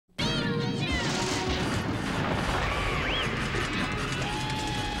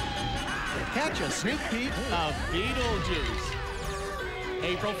Catch a sneak peek of Beetlejuice.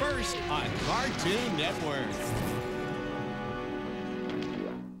 April 1st on Cartoon Network.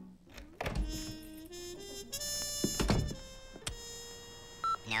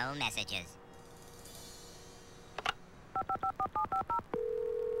 No messages.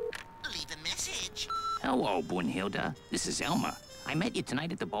 Leave a message. Hello, Brunhilde. This is Elmer. I met you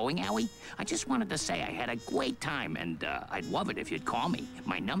tonight at the bowling alley. I just wanted to say I had a great time, and I'd love it if you'd call me.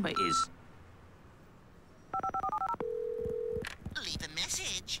 My number is... Leave a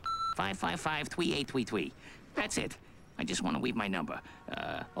message. 555-3833. That's it. I just want to leave my number.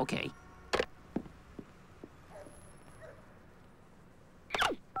 Okay.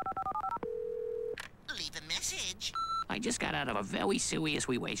 Leave a message. I just got out of a very serious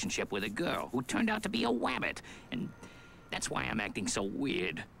relationship with a girl who turned out to be a wabbit, and that's why I'm acting so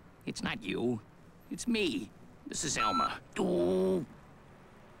weird. It's not you. It's me. This is Elmer. Ooh.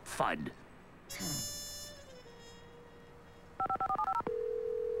 Fud.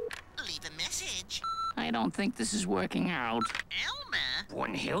 Leave a message. I don't think this is working out. Elmer?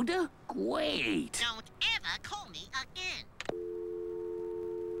 Brunhilde? Great. Don't ever call me again.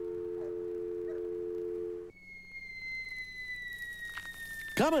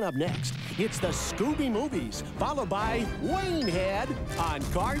 Coming up next, it's the Scooby Movies, followed by Waynehead on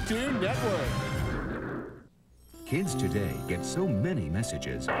Cartoon Network. Kids today get so many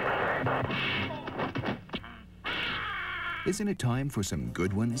messages. Isn't it time for some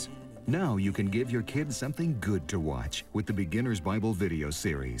good ones? Now you can give your kids something good to watch with the Beginner's Bible video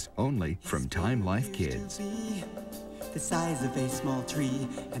series, only from Time Life Kids. The size of a small tree,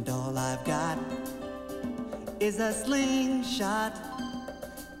 and all I've got is a slingshot.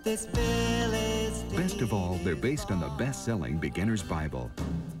 This bill is deep. Best of all, they're based on the best-selling Beginner's Bible.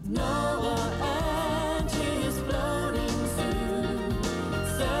 Noah and his floating zoo.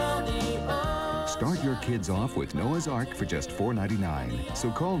 Sell the ocean. Start your kids off with Noah's Ark for just $4.99.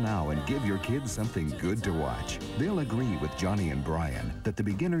 So call now and give your kids something good to watch. They'll agree with Johnny and Brian that the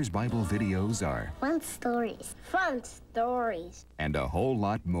Beginner's Bible videos are fun stories, and a whole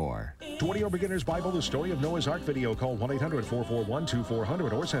lot more. To order your Beginner's Bible, the story of Noah's Ark video, call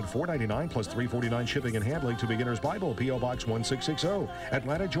 1-800-441-2400 or send $4.99 plus $3.49 shipping and handling to Beginner's Bible, P.O. Box 1660,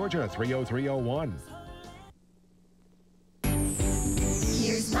 Atlanta, Georgia 30301.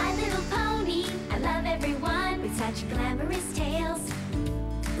 Here's My Little Pony. I love everyone with such glamorous tales.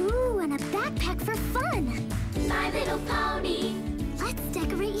 Ooh, and a backpack for fun. My Little Pony. Let's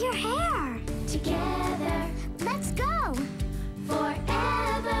decorate your hair. Together. Let's go.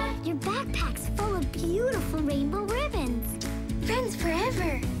 Forever. Your backpack's full of beautiful rainbow ribbons. Friends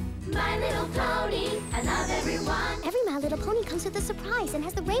forever. My Little Pony. I love everyone. Every My Little Pony comes with a surprise and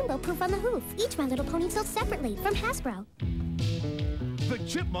has the rainbow proof on the hoof. Each My Little Pony sold separately from Hasbro. The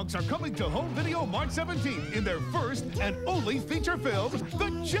Chipmunks are coming to home video March 17th in their first and only feature film,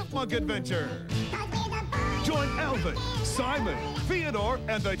 The Chipmunk Adventure. Join Alvin, Simon, Theodore,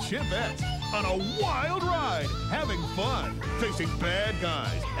 and the Chipettes on a wild ride, having fun, facing bad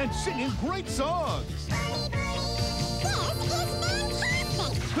guys, and singing great songs.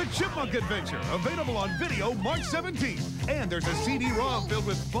 The Chipmunk Adventure, available on video March 17th. And there's a CD-ROM filled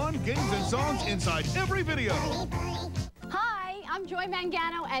with fun games and songs inside every video. Hi, I'm Joy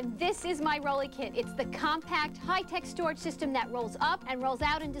Mangano, and this is my Rolly Kit. It's the compact, high-tech storage system that rolls up and rolls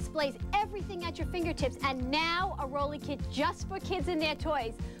out and displays everything at your fingertips. And now a Rolly Kit just for kids and their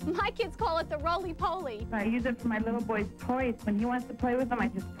toys. My kids call it the Roly-Poly. I use it for my little boy's toys. When he wants to play with them, I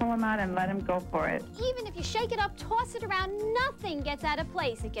just pull him out and let him go for it. Even if you shake it up, toss it around, nothing gets out of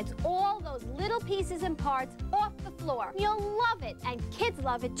place. It gets all those little pieces and parts off the floor. You'll love it, and kids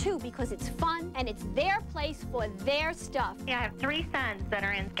love it too because it's fun and it's their place for their stuff. Yeah, I have 3 sons that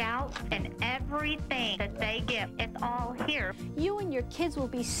are in Scouts, and everything that they get, it's all here. You and your kids will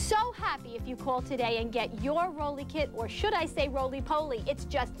be so happy if you call today and get your Rolly Kit, or should I say Roly-Poly. It's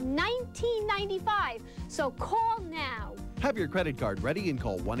just $19.95, so call now. Have your credit card ready and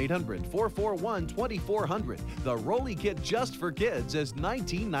call 1-800-441-2400. The Rolly Kit just for kids is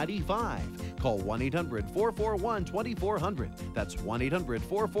 $19.95. Call 1-800-441-2400. That's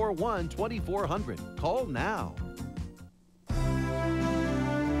 1-800-441-2400. Call now.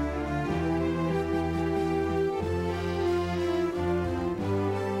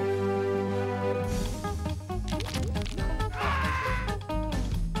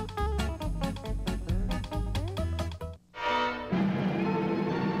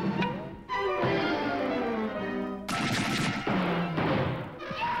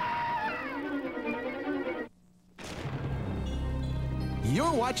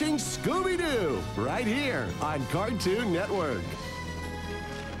 You're watching Scooby-Doo right here on Cartoon Network.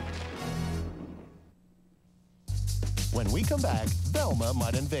 When we come back, Velma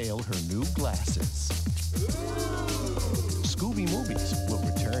might unveil her new glasses. Scooby Movies will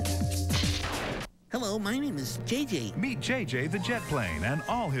return. Hello, my name is JJ. Meet JJ the jet plane and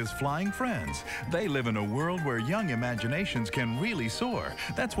all his flying friends. They live in a world where young imaginations can really soar.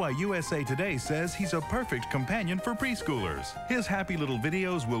 That's why USA Today says he's a perfect companion for preschoolers. His happy little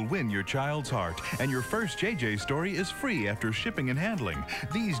videos will win your child's heart, and your first JJ story is free after shipping and handling.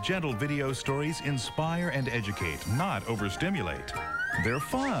 These gentle video stories inspire and educate, not overstimulate. They're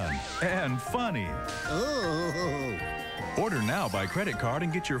fun and funny. Oh. Order now by credit card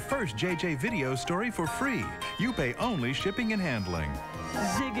and get your first JJ video story for free. You pay only shipping and handling.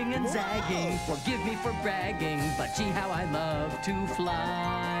 Zigging and zagging, forgive me for bragging, but gee how I love to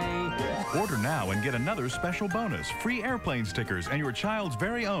fly. Order now and get another special bonus, free airplane stickers and your child's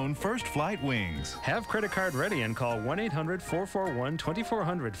very own first flight wings. Have credit card ready and call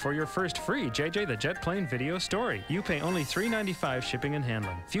 1-800-441-2400 for your first free JJ the Jet Plane video story. You pay only $3.95 shipping and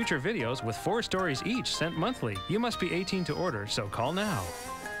handling. Future videos with 4 stories each sent monthly. You must be 18 to order, so call now.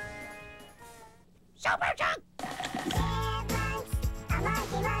 Super Chunk!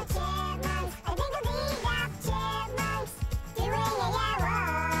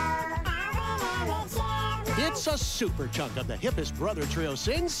 It's a super chunk of the hippest brother trio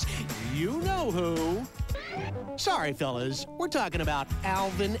since you know who. Sorry, fellas, we're talking about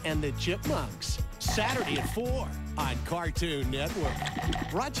Alvin and the Chipmunks. Saturday at 4 on Cartoon Network.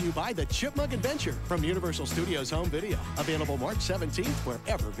 Brought to you by the Chipmunk Adventure from Universal Studios Home Video. Available March 17th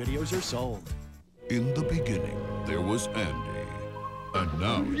wherever videos are sold. In the beginning, there was Andy. And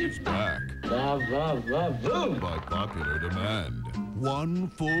now he's back. By popular demand. 1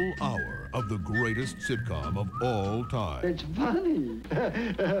 full hour of the greatest sitcom of all time. It's funny.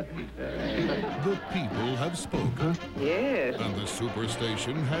 The people have spoken. Yes. And the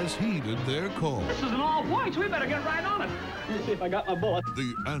Superstation has heeded their call. This is an all points. We better get right on it. Let me see if I got my bullet.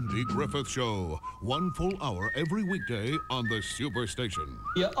 The Andy Griffith Show. 1 full hour every weekday on the Superstation.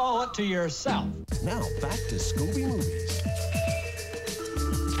 You owe it to yourself. Now back to Scooby Movies.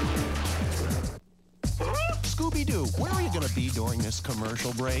 Scooby-Doo, where are you going to be during this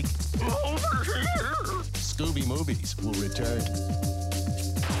commercial break? Over here! Scooby Movies will return.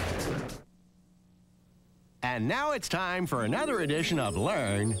 And now it's time for another edition of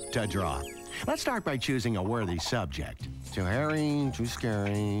Learn to Draw. Let's start by choosing a worthy subject. Too hairy, too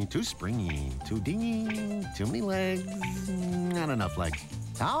scary, too springy, too dingy, too many legs, not enough legs.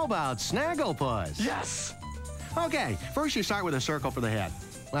 How about Snagglepuss? Yes! Okay, first you start with a circle for the head.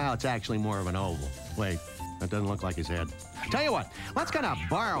 Well, it's actually more of an oval. Wait. That doesn't look like his head. Tell you what, let's kind of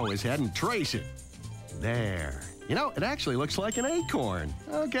borrow his head and trace it. There. You know, it actually looks like an acorn.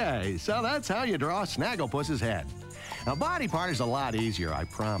 Okay, so that's how you draw Snagglepuss's head. Now, body part is a lot easier, I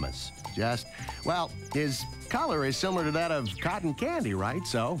promise. Just, well, his color is similar to that of cotton candy, right?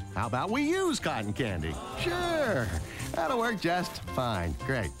 So how about we use cotton candy? Sure, that'll work just fine.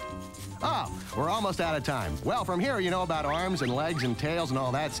 Great. Oh, we're almost out of time. Well, from here, you know about arms and legs and tails and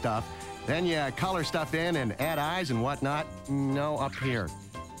all that stuff. Then you color stuff in and add eyes and whatnot. No, up here.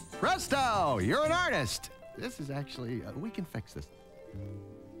 Presto! You're an artist! This is actually, we can fix this.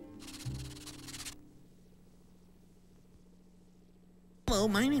 Hello,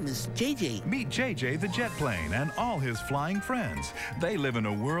 my name is JJ. Meet JJ the jet plane and all his flying friends. They live in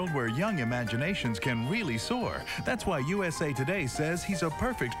a world where young imaginations can really soar. That's why USA Today says he's a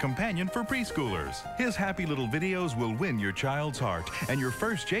perfect companion for preschoolers. His happy little videos will win your child's heart, and your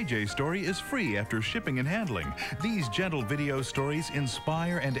first JJ story is free after shipping and handling. These gentle video stories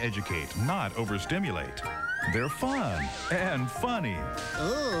inspire and educate, not overstimulate. They're fun and funny.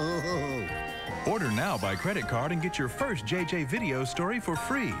 Oh. Order now by credit card and get your first JJ video story for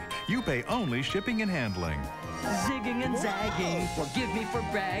free. You pay only shipping and handling. Zigging and zagging, forgive me for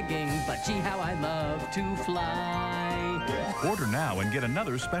bragging, but gee how I love to fly. Order now and get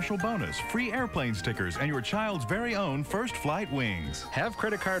another special bonus, free airplane stickers and your child's very own first flight wings. Have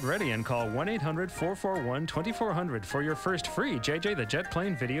credit card ready and call 1-800-441-2400 for your first free JJ the Jet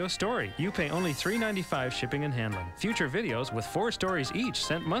Plane video story. You pay only $3.95 shipping and handling. Future videos with 4 stories each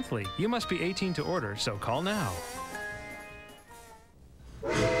sent monthly. You must be 18 to order, so call now.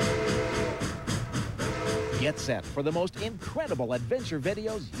 Get set for the most incredible adventure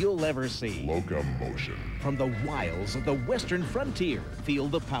videos you'll ever see. Locomotion. From the wilds of the western frontier, feel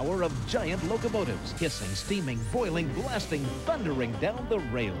the power of giant locomotives, hissing, steaming, boiling, blasting, thundering down the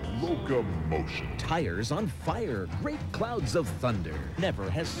rails. Locomotion. Tires on fire, great clouds of thunder. Never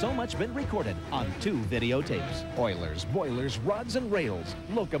has so much been recorded on 2 videotapes. Oilers, boilers, rods, and rails.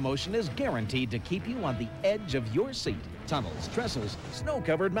 Locomotion is guaranteed to keep you on the edge of your seat. tunnels, trestles,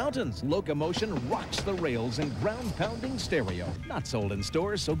 snow-covered mountains. Locomotion rocks the rails in ground-pounding stereo. Not sold in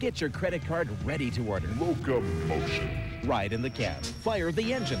stores, so get your credit card ready to order. Locomotion. Ride in the cab. Fire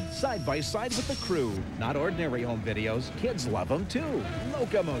the engine side by side with the crew. Not ordinary home videos. Kids love them too.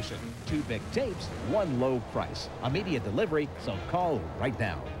 Locomotion. 2 big tapes, 1 low price. Immediate delivery, so call right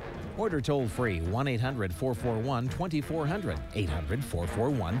now. Order toll-free 1-800-441-2400.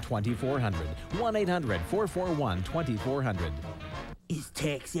 800-441-2400. 1-800-441-2400. It's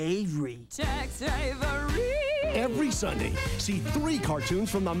Tex Avery. Tex Avery. Every Sunday, see 3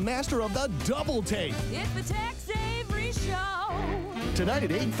 cartoons from the master of the double tape. It's the Tex Avery Show. Tonight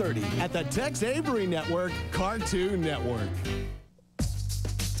at 8:30 at the Tex Avery Network, Cartoon Network.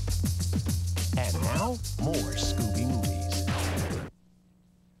 And now, more Scooby movies.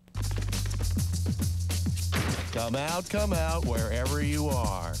 Come out, wherever you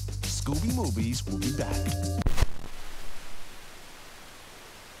are. Scooby Movies will be back.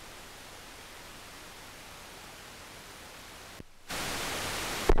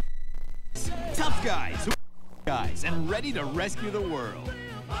 Tough guys, and ready to rescue the world.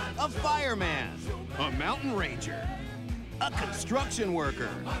 A fireman, a mountain ranger, a construction worker,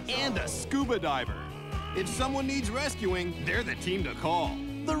 and a scuba diver. If someone needs rescuing, they're the team to call.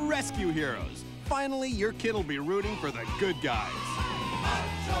 The Rescue Heroes. Finally, your kid will be rooting for the good guys.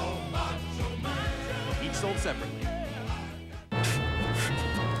 Each sold separately.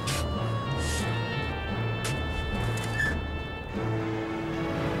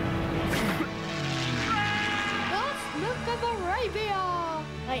 Look of Arabia!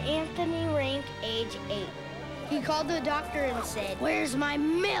 By Anthony Rank, age 8. He called the doctor and said, "Where's my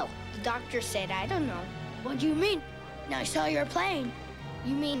milk?" The doctor said, "I don't know." "What do you mean?" "I saw your plane."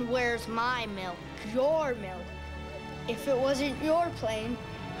 "You mean, where's my milk?" "Your milk." "If it wasn't your plane,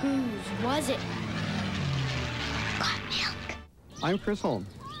 whose was it?" I'm Chris Holm,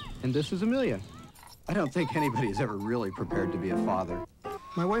 and this is Amelia. I don't think anybody's ever really prepared to be a father.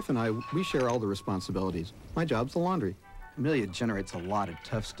 My wife and I, we share all the responsibilities. My job's the laundry. Amelia generates a lot of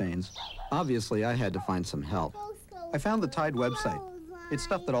tough stains. Obviously, I had to find some help. I found the Tide website. It's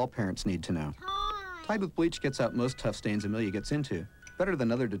stuff that all parents need to know. Tide with bleach gets out most tough stains Amelia gets into, better than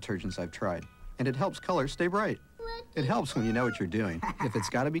other detergents I've tried. And it helps colors stay bright. It helps when you know what you're doing. If it's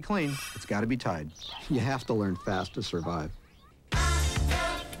got to be clean, it's got to be Tide. You have to learn fast to survive.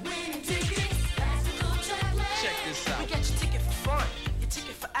 Check this out. We got your ticket for fun, your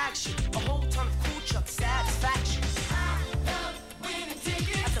ticket for action, a whole ton of cool truck satisfaction.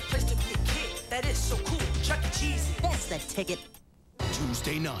 At the place to be a kid, that is so cool. Chuck E. Cheese. That's the ticket.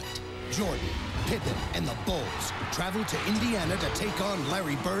 Tuesday night, Jordan, Pippen, and the Bulls travel to Indiana to take on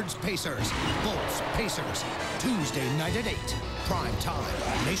Larry Bird's Pacers. Bulls, Pacers, Tuesday night at 8. Prime time,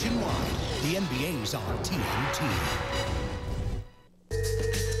 nationwide. The NBA's on TNT.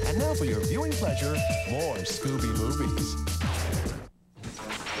 And now for your viewing pleasure, more Scooby Movies.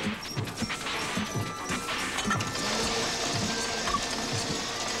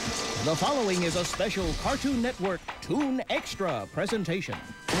 The following is a special Cartoon Network Toon Extra presentation.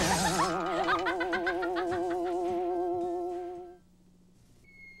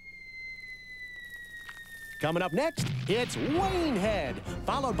 Coming up next, it's Waynehead,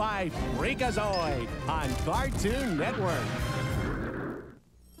 followed by Freakazoid on Cartoon Network.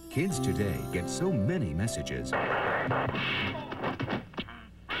 Kids today get so many messages.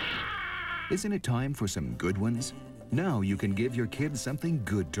 Isn't it time for some good ones? Now you can give your kids something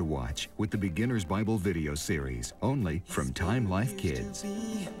good to watch with the Beginner's Bible video series, only from Time Life Kids.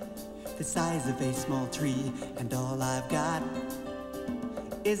 The size of a small tree, and all I've got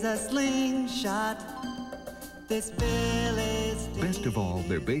is a slingshot. This bill is Best of all,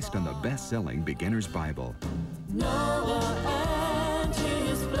 they're based on the best-selling Beginner's Bible. Noah and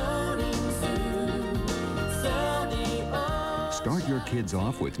his floating zoo. Sunny Start your kids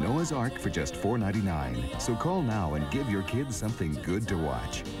off with Noah's Ark for just $4.99. So call now and give your kids something good to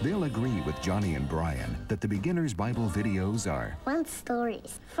watch. They'll agree with Johnny and Brian that the Beginner's Bible videos are Fun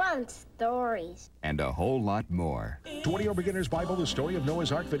stories. Fun stories. and a whole lot more. To audio Beginner's Bible, the story of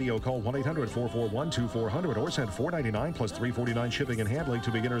Noah's Ark video, call 1-800-441-2400 or send $4.99 plus $3.49 shipping and handling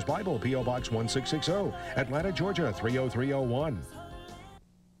to Beginner's Bible, P.O. Box 1660, Atlanta, Georgia 30301.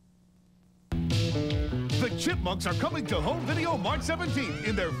 The Chipmunks are coming to home video March 17th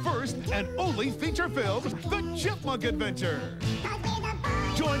in their first and only feature film, The Chipmunk Adventure.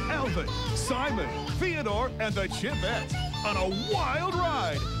 Join Alvin, Simon, Theodore, and the Chipettes on a wild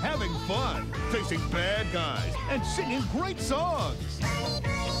ride, having fun, facing bad guys, and singing great songs.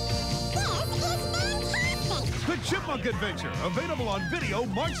 The Chipmunk Adventure, available on video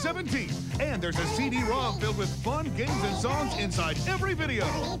March 17th. And there's a CD-ROM filled with fun games and songs inside every video.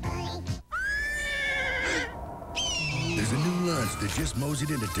 There's a new lunch that just moseyed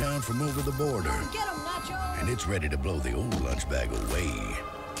into town from over the border. Get 'em, Nacho! And it's ready to blow the old lunch bag away.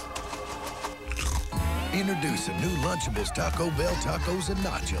 Introducing new Lunchables Taco Bell Tacos and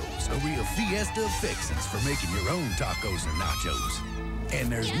Nachos. A real fiesta of fixins for making your own tacos and nachos. And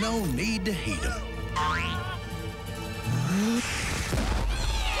there's no need to heat them.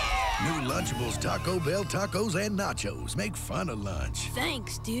 New Lunchables Taco Bell Tacos and Nachos. Make fun of lunch.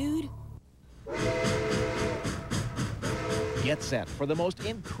 Thanks, dude. Get set for the most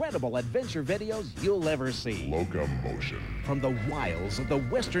incredible adventure videos you'll ever see. Locomotion. From the wilds of the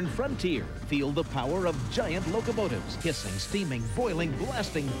western frontier, feel the power of giant locomotives, hissing, steaming, boiling,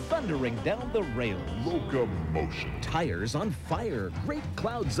 blasting, thundering down the rails. Locomotion. Tires on fire, great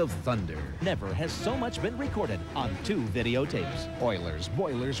clouds of thunder. Never has so much been recorded on 2 videotapes. Oilers,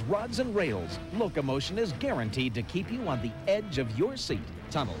 boilers, rods, and rails. Locomotion is guaranteed to keep you on the edge of your seat.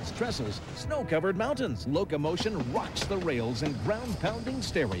 Tunnels, trestles, snow-covered mountains. Locomotion rocks the rails in ground-pounding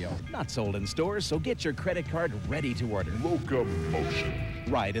stereo. Not sold in stores, so get your credit card ready to order. Locomotion.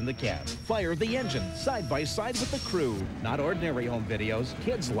 Ride in the cab. Fire the engine side by side with the crew. Not ordinary home videos.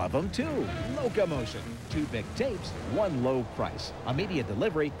 Kids love them too. Locomotion. 2 big tapes, 1 low price. Immediate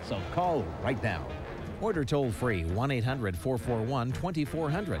delivery, so call right now. Order toll-free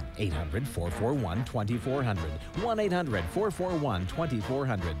 1-800-441-2400. 800-441-2400.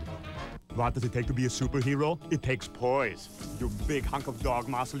 1-800-441-2400. What does it take to be a superhero? It takes poise. You big hunk of dog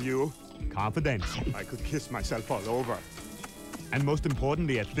muscle, you. Confidence. I could kiss myself all over. And most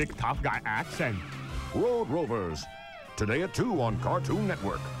importantly, a thick, tough guy accent. Road Rovers. Today at 2 on Cartoon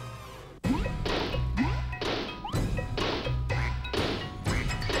Network.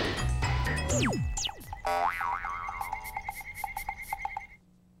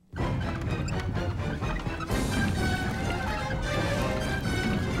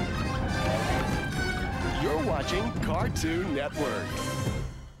 You're watching Cartoon Network.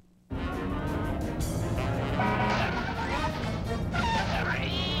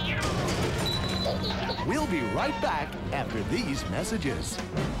 We'll be right back after these messages.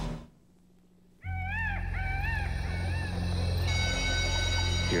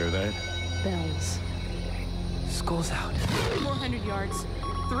 Hear that? Bells. School's out. 400 yards.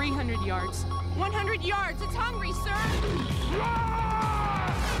 300 yards. 100 yards. It's hungry, sir.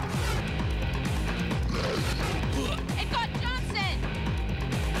 It got Johnson.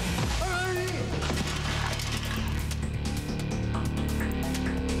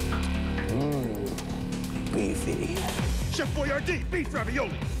 Beefy. Chef Boyardee beef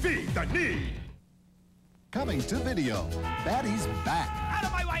ravioli. Feed the need. Coming to video, Batty's back. Out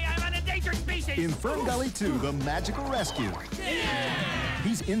of my way, I'm an endangered species. In Fern Gully 2, The Magical Rescue.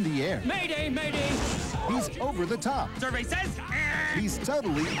 He's in the air. Mayday, mayday. He's over the top. Survey says. He's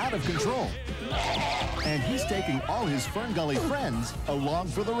totally out of control. And he's taking all his Fern Gully friends along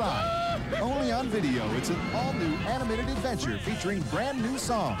for the ride. Only on video, it's an all-new animated adventure featuring brand new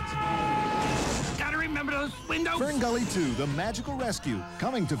songs. Gotta remember those windows. Fern Gully 2, The Magical Rescue.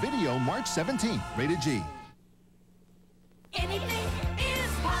 Coming to video March 17th. Rated G. Anything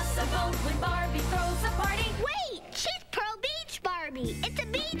is possible when Barbie throws a party. Wait! She's Pearl Beach Barbie! It's a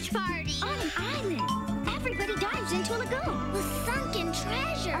beach party! On an island! Everybody dives into a lagoon with sunken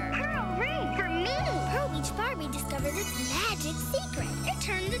treasure! A pearl ring for me! Pearl Beach Barbie discovers its magic secret. It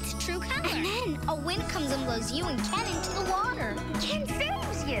turns its true color. And then a wind comes and blows you and Ken into the water. Ken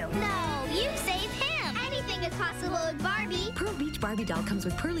saves you! No, you save him! Anything is possible with Barbie! Pearl Beach Barbie doll comes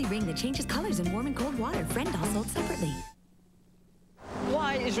with pearly ring that changes colors in warm and cold water. Friend doll sold separately.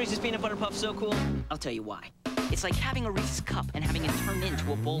 Why is Reese's Peanut Butter Puff so cool? I'll tell you why. It's like having a Reese's Cup and having it turn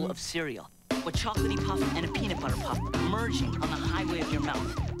into a bowl of cereal. A chocolatey puff and a peanut butter puff merging on the highway of your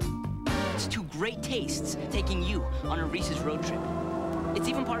mouth. It's 2 great tastes taking you on a Reese's road trip. It's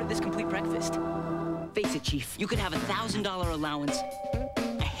even part of this complete breakfast. Face it, Chief, you could have $1,000 allowance,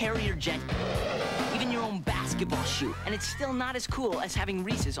 a Harrier jet, even your own basketball shoe, and it's still not as cool as having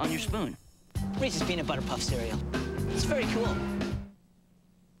Reese's on your spoon. Reese's Peanut Butter Puff cereal. It's very cool.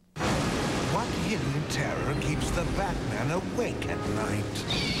 What hidden terror keeps the Batman awake at night?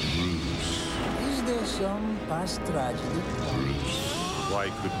 Bruce. Is there some past tragedy? Bruce, why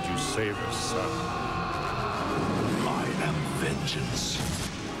couldn't you save us, son? I am vengeance.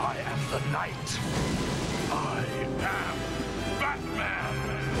 I am the night. I am Batman.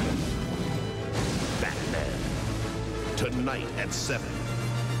 Batman. Tonight at 7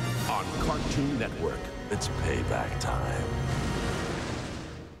 on Cartoon Network. It's payback time.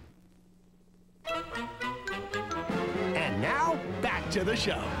 to the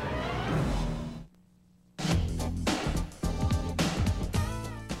show.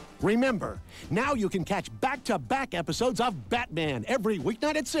 Remember, now you can catch back-to-back episodes of Batman every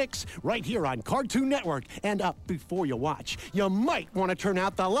weeknight at 6, right here on Cartoon Network. And before you watch, you might want to turn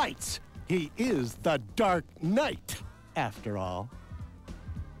out the lights. He is the Dark Knight, after all.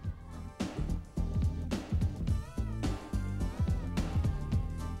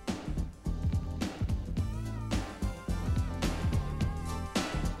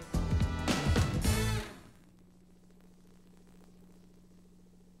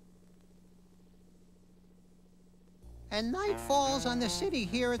 And night falls on the city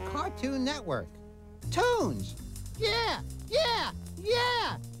here at Cartoon Network. Toons! Yeah! Yeah!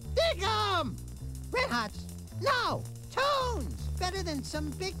 Yeah! Dig 'em! Red Hots! No! Toons! Better than some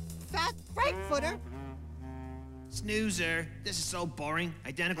big, fat Frankfurter. Snoozer. This is so boring.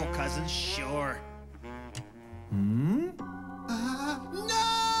 Identical cousins, sure. No!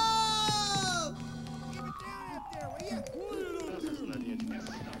 Give it down up there, will you?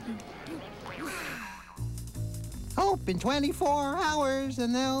 Hope in 24 hours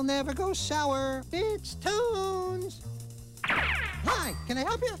and they'll never go sour. It's Toons. Hi, can I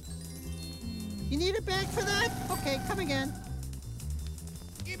help you? You need a bag for that? Okay, come again.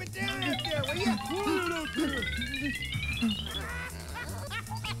 Keep it down out there, will you?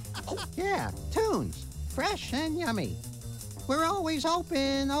 Yeah, Toons. Fresh and yummy. We're always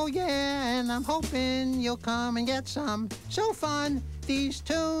open, oh yeah, and I'm hoping you'll come and get some. So fun, these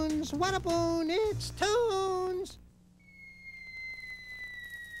Toons. What a boon, it's Toons.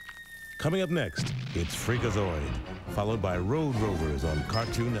 Coming up next, it's Freakazoid, followed by Road Rovers on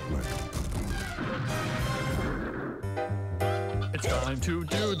Cartoon Network. It's time to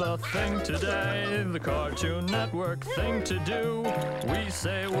do the thing today, the Cartoon Network thing to do. We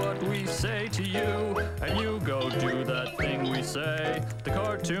say what we say to you, and you go do that thing we say. The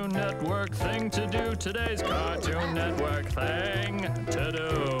Cartoon Network thing to do, today's Cartoon Network thing to do.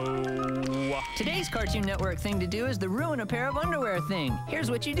 Today's Cartoon Network thing to do is the ruin a pair of underwear thing.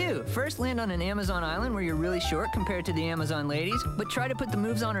 Here's what you do. First, land on an Amazon island where you're really short compared to the Amazon ladies, but try to put the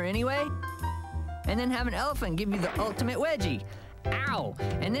moves on her anyway. And then have an elephant give you the ultimate wedgie. Ow!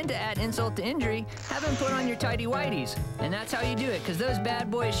 And then to add insult to injury, have him put on your tighty whities. And that's how you do it, because those bad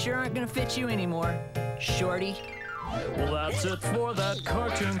boys sure aren't gonna fit you anymore, shorty. Well, that's it for that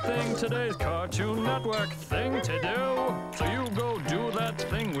cartoon thing, today's Cartoon Network thing to do. So you go do that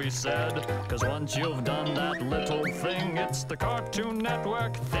thing we said, because once you've done that little thing, it's the Cartoon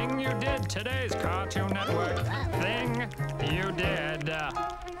Network thing you did, today's Cartoon Network thing you did.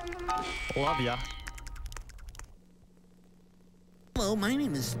 Love ya. Hello, my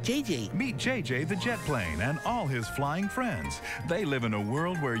name is JJ. Meet JJ the jet plane and all his flying friends. They live in a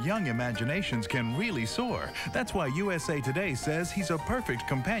world where young imaginations can really soar. That's why USA Today says he's a perfect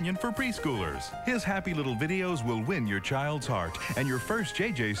companion for preschoolers. His happy little videos will win your child's heart, and your first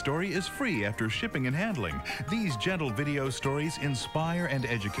JJ story is free after shipping and handling. These gentle video stories inspire and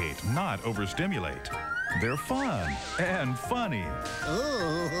educate, not overstimulate. They're fun and funny.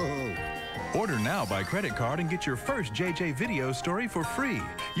 Oh. Order now by credit card and get your first JJ video story for free.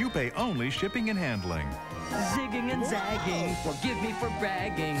 You pay only shipping and handling. Zigging and zagging, forgive me for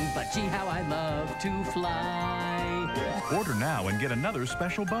bragging, but gee how I love to fly. Order now and get another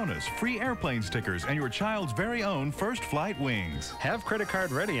special bonus, free airplane stickers and your child's very own first flight wings. Have credit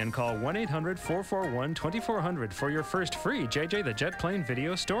card ready and call 1-800-441-2400 for your first free JJ the Jet Plane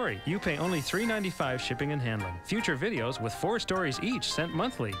video story. You pay only $3.95 shipping and handling. Future videos with 4 stories each sent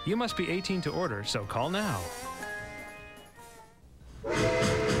monthly. You must be 18 to order, so call now.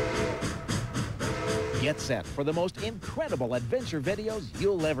 Get set for the most incredible adventure videos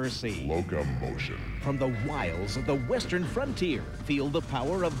you'll ever see. Locomotion. From the wilds of the western frontier, feel the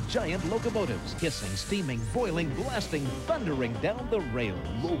power of giant locomotives, hissing, steaming, boiling, blasting, thundering down the rails.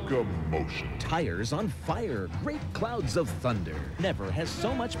 Locomotion. Tires on fire, great clouds of thunder. Never has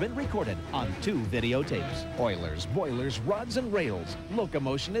so much been recorded on 2 videotapes. Oilers, boilers, rods, and rails.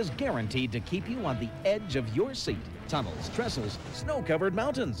 Locomotion is guaranteed to keep you on the edge of your seat. Tunnels, trestles, snow-covered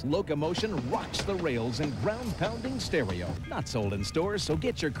mountains. Locomotion rocks the rails in ground-pounding stereo. Not sold in stores, so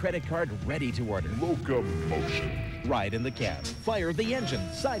get your credit card ready to order. Locomotion. Ride in the cab. Fire the engine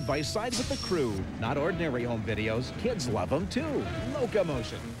side by side with the crew. Not ordinary home videos. Kids love them too.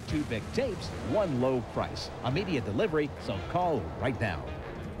 Locomotion. 2 big tapes, 1 low price. Immediate delivery, so call right now.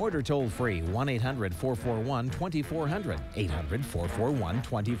 Order toll-free 1-800-441-2400.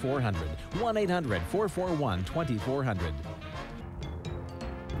 800-441-2400. 1-800-441-2400.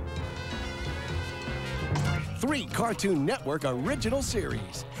 3 Cartoon Network original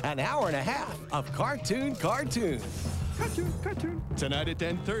series. An hour and a half of cartoon. Cartoon. Tonight at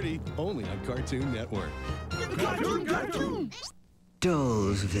 10:30, only on Cartoon Network. Cartoon.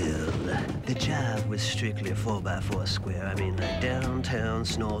 Dolesville. The job was strictly a 4x4 square. I mean, like downtown,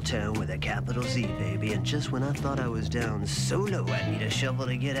 small town with a capital Z, baby. And just when I thought I was down so low I'd need a shovel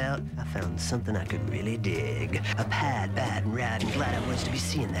to get out, I found something I could really dig. A pad, bad and rad, and glad I was to be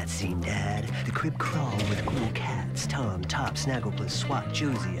seeing that scene, Dad. The crib crawl with cool cats, Tom, Top, Snagglepuss, SWAT,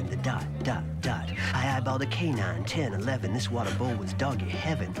 Josie, and the dot. I eyeballed a canine, 10, 11. This water bowl was doggy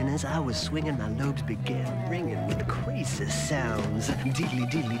heaven. And as I was swinging, my lobes began ringing with the craziest sounds. Deedly,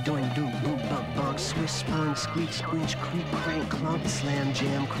 deedly, doing, doom, boom, bump, bonk, swish, spunk, squeak, squinch, creak, crank, clunk, slam,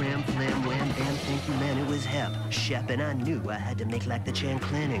 jam, cram, flam, wham, bam, thank you, man, it was hep. Shep, and I knew I had to make like the Chan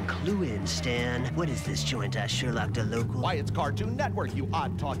Clan and clue in, Stan. What is this joint? I Sherlocked a local. Why, it's Cartoon Network, you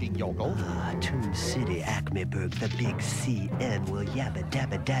odd-talking yokel. Ah, Toon City, Acmeburg, the big CN. Well, yabba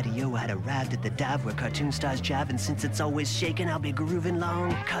dabba daddy-o, I'd arrived at the dive where cartoon stars jive, and since it's always shaking, I'll be grooving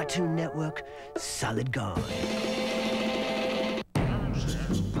long. Cartoon Network, solid gone.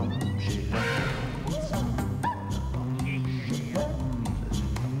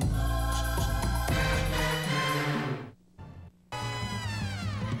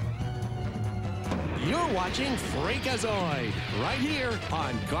 You're watching Freakazoid, right here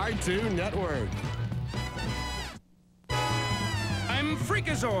on Cartoon Network. I'm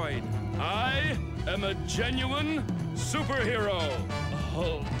Freakazoid. I am a genuine superhero.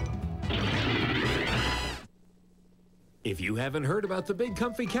 Oh. If you haven't heard about the Big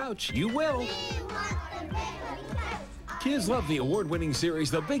Comfy Couch, you will. Kids love the award-winning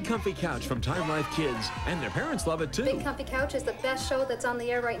series The Big Comfy Couch from Time Life Kids, and their parents love it too. Big Comfy Couch is the best show that's on the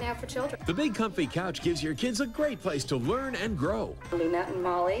air right now for children. The Big Comfy Couch gives your kids a great place to learn and grow. Lunette and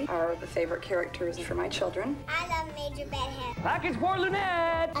Molly are the favorite characters for my children. I love Major Bedhead. Package for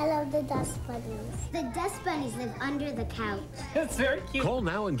Lunette! I love the dust bunnies. The dust bunnies live under the couch. It's very cute. Call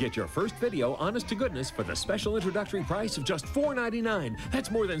now and get your first video, honest to goodness, for the special introductory price of just $4.99. That's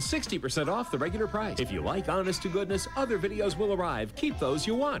more than 60% off the regular price. If you like honest to goodness, other videos will arrive. Keep those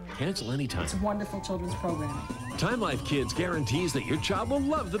you want. Cancel anytime. It's a wonderful children's program. Time Life Kids guarantees that your child will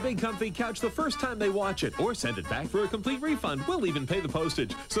love the Big Comfy Couch the first time they watch it, or send it back for a complete refund. We'll even pay the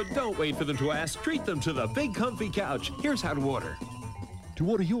postage. So don't wait for them to ask. Treat them to the Big Comfy Couch. Here's how to order. To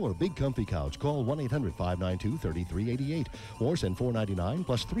order your Big Comfy Couch, call 1-800-592-3388 or send $4.99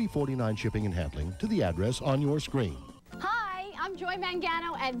 plus $3.49 shipping and handling to the address on your screen. Hi, I'm Joy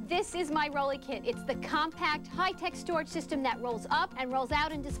Mangano, and this is my Rolly Kit. It's the compact, high-tech storage system that rolls up and rolls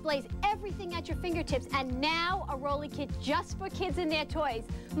out and displays everything at your fingertips. And now a Rolly Kit just for kids and their toys.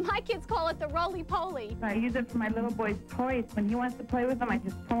 My kids call it the Roly-Poly. I use it for my little boy's toys. When he wants to play with them, I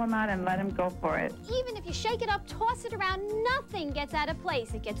just pull him out and let him go for it. Even if you shake it up, toss it around, nothing gets out of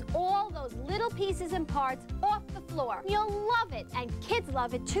place. It gets all those little pieces and parts off the floor. You'll love it, and kids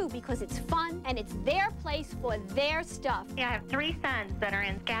love it too because it's fun and it's their place for their stuff. Yeah, I have 3 sons that are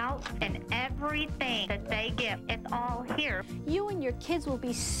in Scouts, and everything that they get, it's all here. You and your kids will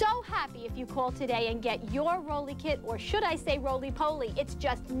be so happy if you call today and get your Rolly Kit, or should I say Roly-Poly. It's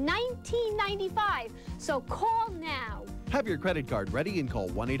just $19.95, so call now. Have your credit card ready and call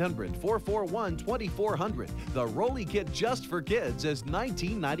 1-800-441-2400. The Rolly Kit just for kids is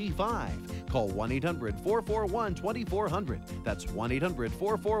 $19.95. Call 1-800-441-2400. That's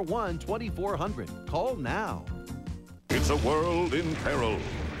 1-800-441-2400. Call now. It's a world in peril.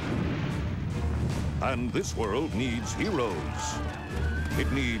 And this world needs heroes.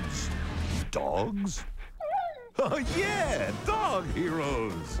 It needs dogs. Oh yeah, dog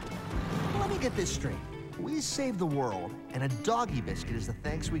heroes. Let me get this straight. We saved the world, and a doggy biscuit is the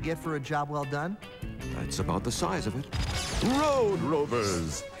thanks we get for a job well done? That's about the size of it. Road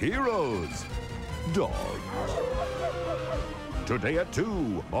Rovers, heroes, dogs. Today at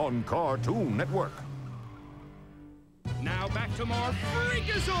 2 on Cartoon Network. Now back to more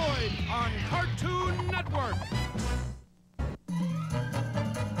Freakazoid on Cartoon Network.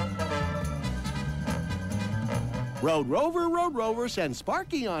 Road Rover, send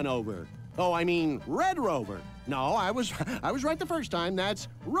Sparky on over. Oh, I mean Red Rover. No, I was right the first time. That's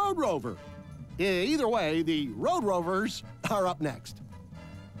Road Rover. Either way, the Road Rovers are up next.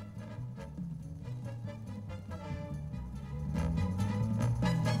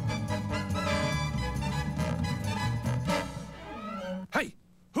 Hey,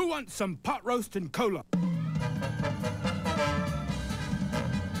 who wants some pot roast and cola?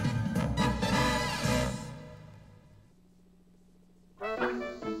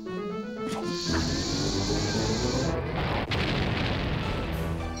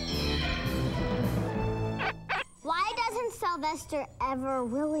 Why doesn't Sylvester ever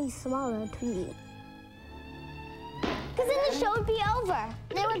really swallow Tweety? over.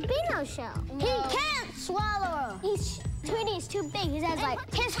 There would be no show. No. He can't swallow her. Tweety's too big. His head's like,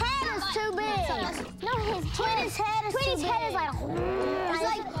 his head is too big. No, Tweety's head is too big. Tweety's head is like, it's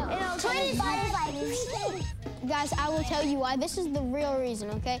like, you know, Tweety's head is like, guys, I will tell you why. This is the real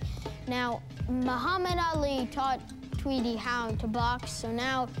reason, okay? Now, Muhammad Ali taught Tweety how to box, so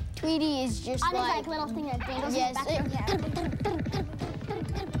now Tweety is just on his like little thing that dangles. Yes.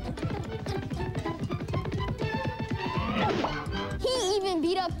 He even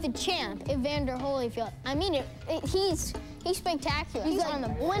beat up the champ, Evander Holyfield. I mean, he's spectacular. He's on the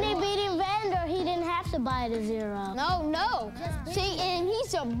when he beat Evander, he didn't have to buy the 0. No. See, and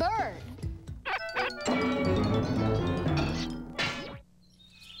he's a bird.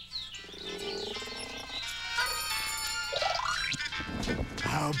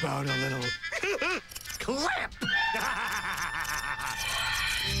 How about a little clap?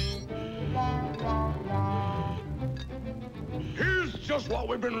 Here's just what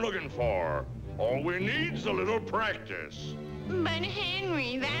we've been looking for. All we need's a little practice. But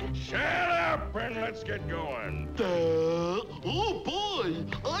Henry, that... Shut up and let's get going. Oh boy,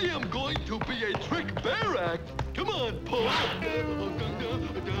 I am going to be a trick bear act. Come on, Paul.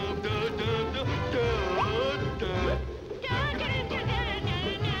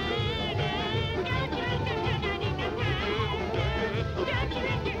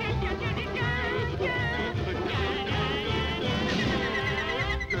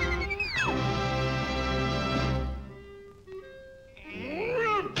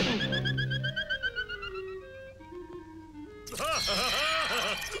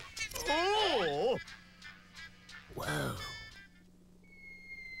 Oh! Whoa.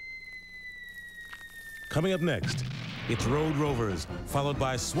 Coming up next, it's Road Rovers, followed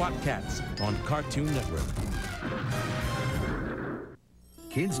by SWAT Cats on Cartoon Network.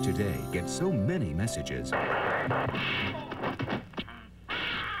 Kids today get so many messages.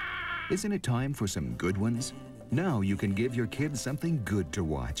 Isn't it time for some good ones? Now you can give your kids something good to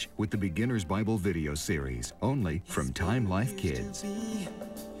watch with the Beginner's Bible video series, only from Time Life Kids.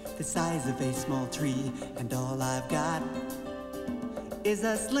 The size of a small tree, and all I've got is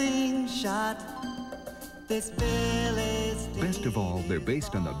a slingshot. This bill is Best of all, they're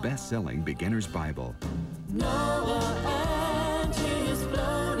based on the best-selling Beginner's Bible. Noah and his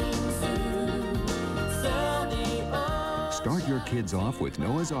floating zoo. Start your kids off with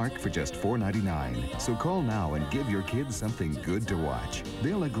Noah's Ark for just $4.99. So call now and give your kids something good to watch.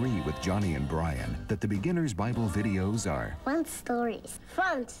 They'll agree with Johnny and Brian that the Beginner's Bible videos are fun stories.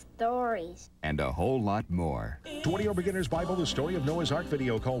 And a whole lot more. To audio Beginner's Bible, the story of Noah's Ark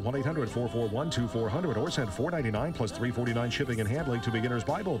video, call 1-800-441-2400 or send $4.99 plus $3.49 shipping and handling to Beginner's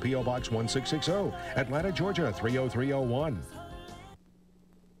Bible, P.O. Box 1660, Atlanta, Georgia 30301.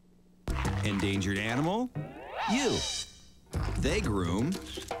 Endangered animal? You. They groom.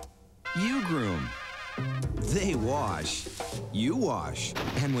 You groom. They wash. You wash.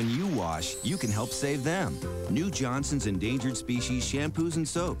 And when you wash, you can help save them. New Johnson's Endangered Species shampoos and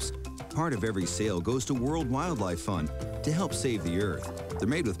soaps. Part of every sale goes to World Wildlife Fund to help save the earth. They're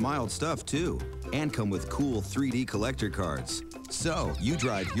made with mild stuff, too, and come with cool 3D collector cards. So, you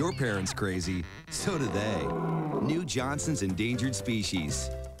drive your parents crazy, so do they. New Johnson's Endangered Species.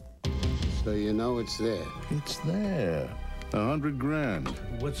 So you know it's there. It's there. 100 grand.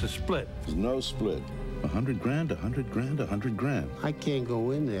 What's a split? There's no split. 100 grand, 100 grand, 100 grand. I can't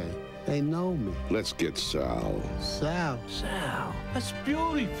go in there. They know me. Let's get Sal. Sal, that's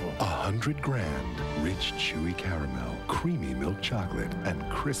beautiful. 100 grand. Rich, chewy caramel, creamy milk chocolate, and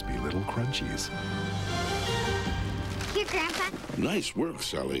crispy little crunchies. Here, Grandpa. Nice work,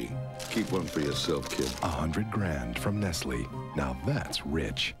 Sally. Keep one for yourself, kid. 100 grand from Nestle. Now that's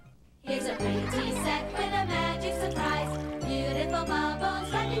rich. Here's a pretty tea set with a magic surprise. Beautiful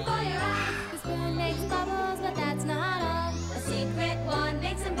bubbles right before your eyes. The spoon makes bubbles, but that's not all. The secret one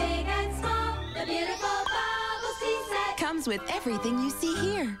makes them big and small. The beautiful bubbles tea set comes with everything you see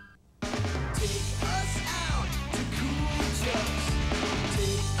here. Take us out to cool chucks.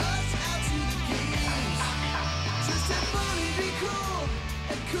 Take us out to the games. Just have fun and be cool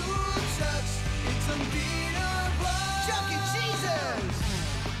at Cool Chucks. It's unbeatable. Chuck E. Cheese's.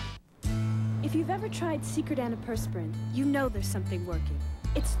 If you've ever tried Secret Antiperspirant, you know there's something working.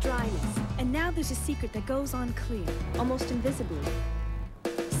 It's dryness, and now there's a secret that goes on clear, almost invisibly.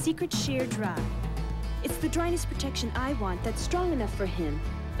 Secret Sheer Dry. It's the dryness protection I want that's strong enough for him,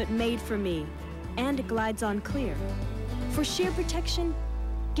 but made for me. And it glides on clear. For sheer protection,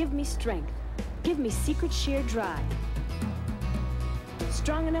 give me strength. Give me Secret Sheer Dry.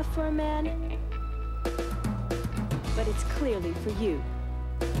 Strong enough for a man, but it's clearly for you.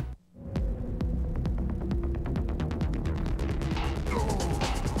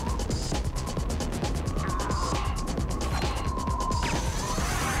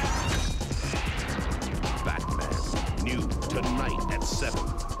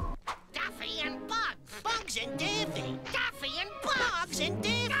 Bugs and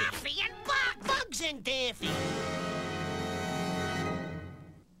Daffy. Daffy and Bugs and Daffy.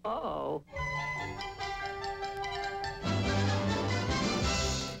 Uh-oh.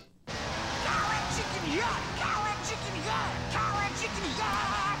 Cow and chicken yard! Cow and chicken yard! Cow and chicken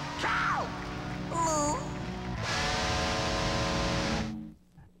yard! Cow! Moo.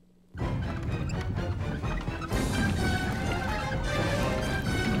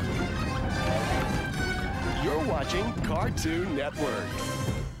 You're watching Cartoon Network.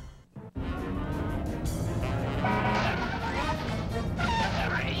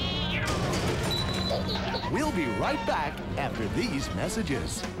 We'll be right back after these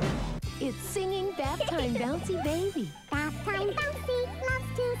messages. It's singing Bath Time Bouncy Baby. Bath Time Bouncy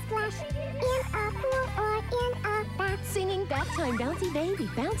loves to splash in a pool or in a bath. Singing Bath Time Bouncy Baby.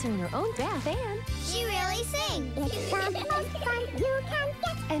 Bounce in her own bath and... She really sings. It's the most fun you can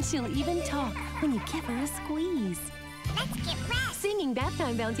get. And she'll even talk when you give her a squeeze. Let's get wet. Singing Bath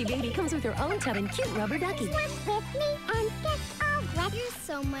Time Bouncy Baby comes with her own tub and cute rubber ducky. Splash with me and get all wet. You're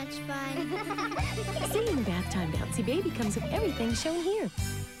so much fun. Singing Bath Time Bouncy Baby comes with everything shown here.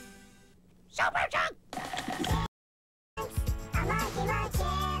 Super Chunk!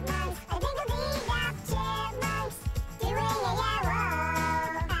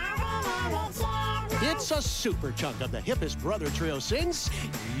 It's a super chunk of the hippest brother trio sings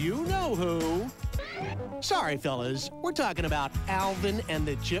You Know Who. Sorry, fellas, we're talking about Alvin and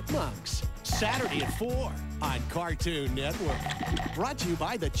the Chipmunks. Saturday at 4 on Cartoon Network. Brought to you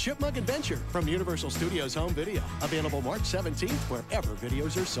by The Chipmunk Adventure from Universal Studios Home Video. Available March 17th wherever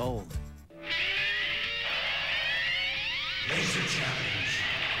videos are sold. Laser Challenge.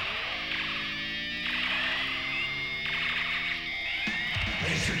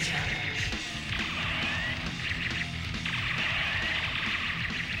 Laser Challenge.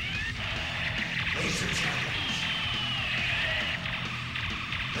 Laser Challenge.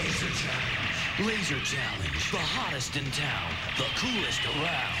 Laser Challenge. Laser Challenge. The hottest in town. The coolest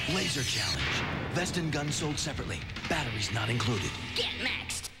around. Laser Challenge. Vest and gun sold separately. Batteries not included. Get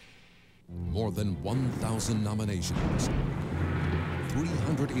next. More than 1,000 nominations.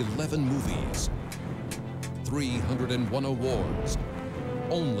 311 movies. 301 awards.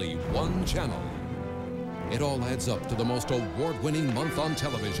 Only one channel. It all adds up to the most award-winning month on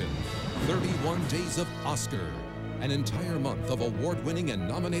television. 31 days of Oscar. An entire month of award-winning and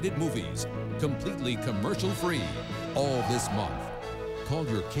nominated movies. Completely commercial-free. All this month. Call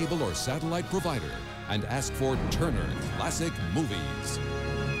your cable or satellite provider and ask for Turner Classic Movies.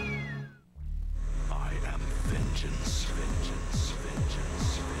 I am vengeance, vengeance,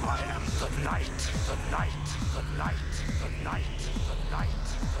 vengeance. I am the night, the night, the night, the night, the night,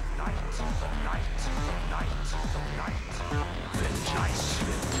 the night, the night, the night, the night. Vengeance,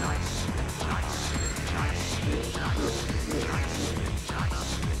 vengeance, vengeance, vengeance, vengeance, vengeance,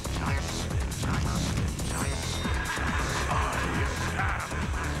 vengeance, vengeance, vengeance. I am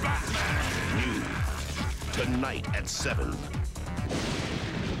Batman. New tonight at 7.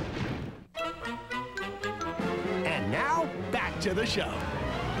 And now, back to the show.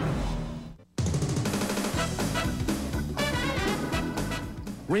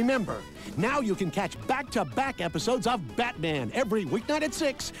 Remember, now you can catch back-to-back episodes of Batman every weeknight at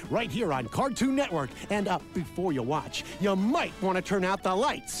 6, right here on Cartoon Network. And before you watch, you might want to turn out the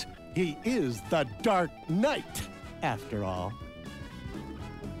lights. He is the Dark Knight, after all.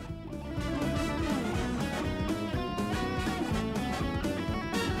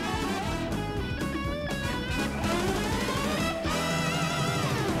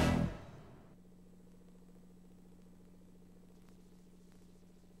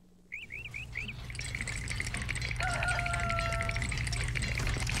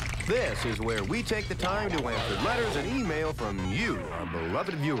 This is where we take the time to answer letters and email from you, our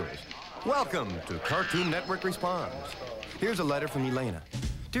beloved viewers. Welcome to Cartoon Network Responds. Here's a letter from Elena.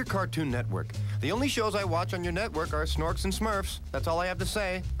 Dear Cartoon Network, the only shows I watch on your network are Snorks and Smurfs. That's all I have to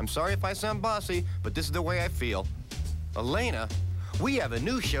say. I'm sorry if I sound bossy, but this is the way I feel. Elena, we have a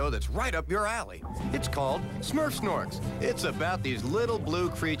new show that's right up your alley. It's called Smurf Snorks. It's about these little blue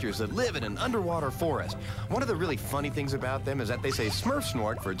creatures that live in an underwater forest. One of the really funny things about them is that they say Smurf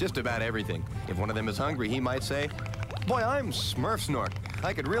Snork for just about everything. If one of them is hungry, he might say, "Boy, I'm Smurf Snork.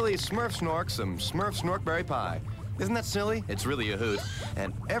 I could really Smurf Snork some Smurf Snorkberry pie." Isn't that silly? It's really a hoot.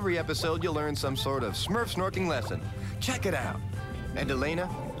 And every episode you'll learn some sort of Smurf snorking lesson. Check it out. And Elena,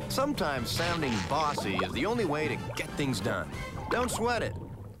 sometimes sounding bossy is the only way to get things done. Don't sweat it.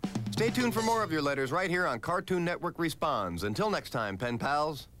 Stay tuned for more of your letters right here on Cartoon Network Responds. Until next time, pen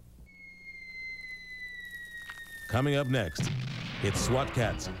pals. Coming up next, it's SWAT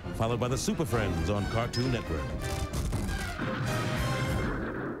Cats, followed by the SuperFriends on Cartoon Network.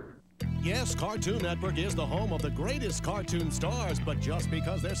 Yes, Cartoon Network is the home of the greatest cartoon stars, but just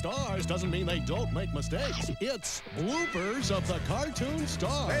because they're stars doesn't mean they don't make mistakes. It's bloopers of the cartoon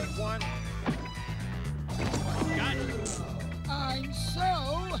stars. Take one. Got it. I'm so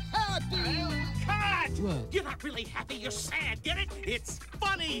happy! Cut! What? You're not really happy, you're sad, get it? It's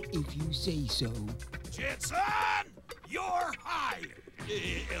funny! If you say so. Jensen! You're hired!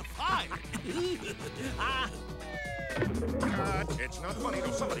 If hired? It's not funny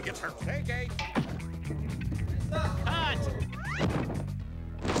till somebody gets hurt. Take 8. Cut!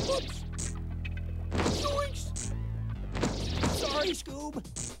 Oops! Yoinks! Sorry, Scoob.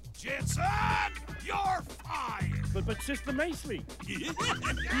 Jensen! You're fired! But Sister Maceley.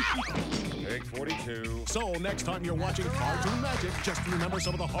 Take 42. So next time you're watching Cartoon Magic, just remember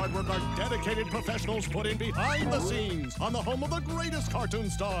some of the hard work our dedicated professionals put in behind the scenes on the home of the greatest cartoon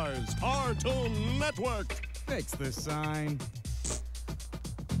stars, Cartoon Network. Fix the sign.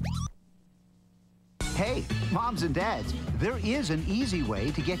 Hey, moms and dads, there is an easy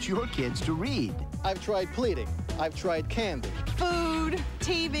way to get your kids to read. I've tried pleading. I've tried candy. Food,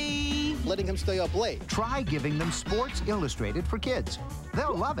 TV. Letting him stay up late. Try giving them Sports Illustrated for Kids.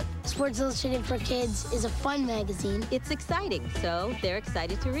 They'll love it. Sports Illustrated for Kids is a fun magazine. It's exciting, so they're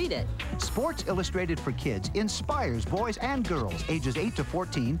excited to read it. Sports Illustrated for Kids inspires boys and girls ages 8 to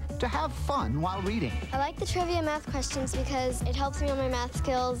 14 to have fun while reading. I like the trivia math questions because it helps me on my math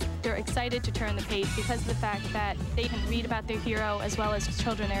skills. They're excited to turn the page because of the fact that they can read about their hero as well as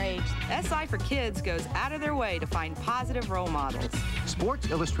children their age. SI for Kids goes out of their way to find positive role models. Sports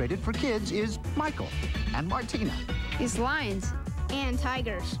Illustrated for Kids is Michael and Martina. It's lions and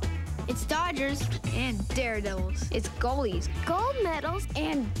tigers. It's dodgers and daredevils. It's goalies, gold medals,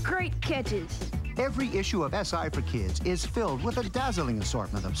 and great catches. Every issue of SI for Kids is filled with a dazzling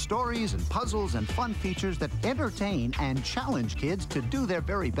assortment of stories and puzzles and fun features that entertain and challenge kids to do their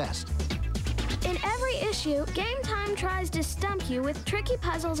very best. In every issue, Game Time tries to stump you with tricky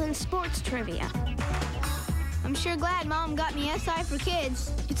puzzles and sports trivia. I'm sure glad Mom got me SI for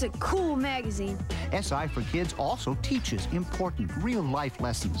Kids. It's a cool magazine. SI for Kids also teaches important real-life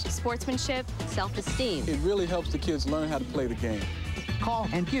lessons. Sportsmanship, self-esteem. It really helps the kids learn how to play the game. Call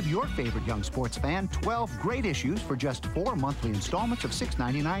and give your favorite young sports fan 12 great issues for just 4 monthly installments of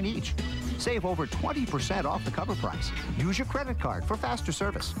 $6.99 each. Save over 20% off the cover price. Use your credit card for faster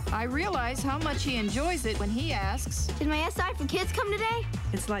service. I realize how much he enjoys it when he asks, Did my SI for Kids come today?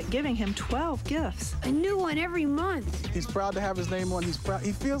 It's like giving him 12 gifts. A new one every month. He's proud to have his name on.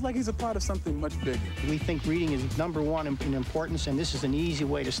 He feels like he's a part of something much bigger. We think reading is #1 in importance, and this is an easy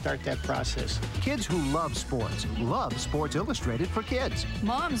way to start that process. Kids who love Sports Illustrated for Kids.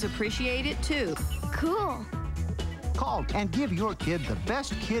 Moms appreciate it too. Cool. Call and give your kid the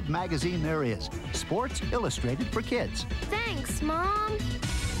best kid magazine there is, Sports Illustrated for Kids. Thanks, Mom.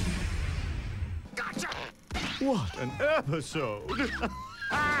 Gotcha! What an episode!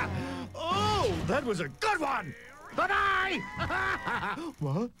 Oh, that was a good one! Bye-bye!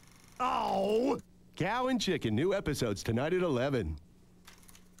 What? Oh! Cow and Chicken, new episodes tonight at 11.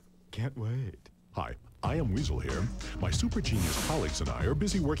 Can't wait. Hi, I am Weasel here. My super genius colleagues and I are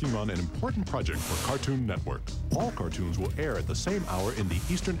busy working on an important project for Cartoon Network. All cartoons will air at the same hour in the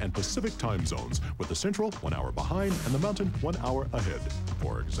Eastern and Pacific time zones, with the Central 1 hour behind and the Mountain 1 hour ahead.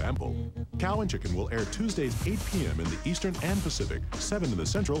 For example, Cow and Chicken will air Tuesdays 8 p.m. in the Eastern and Pacific, 7 in the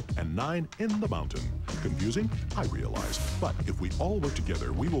Central, and 9 in the Mountain. Confusing? I realize. But if we all work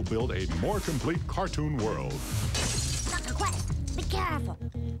together, we will build a more complete cartoon world. Dr. Quest, be careful.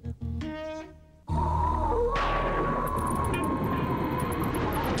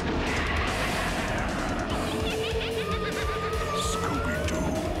 Scooby-Doo,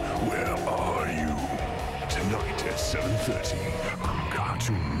 where are you? Tonight at 7:30 on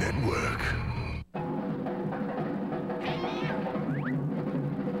Cartoon Network.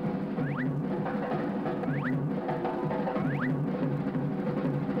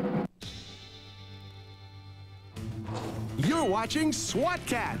 You're watching SWAT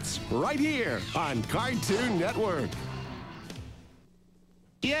Cats right here on Cartoon Network.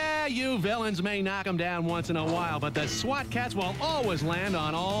 Yeah, you villains may knock them down once in a while, but the SWAT Cats will always land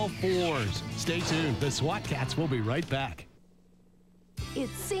on all fours. Stay tuned. The SWAT Cats will be right back.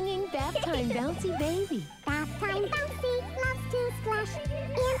 It's Singing Bath Time Bouncy Baby. Bath time bouncy loves to splash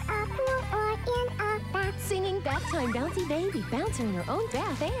in a pool or in a bath. Singing Bath Time Bouncy Baby. Bounce in your own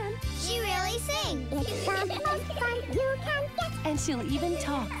bath and... She really sings. It's the most fun you can get. And she'll even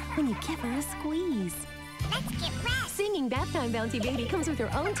talk when you give her a squeeze. Let's get wet. Singing Bath Time Bouncy Baby comes with her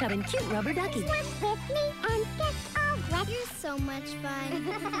own tub and cute rubber ducky. Splash with me and get all wet. You're so much fun.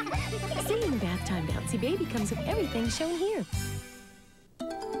 Singing Bath Time Bouncy Baby comes with everything shown here.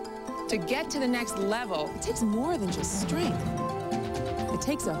 To get to the next level, it takes more than just strength. It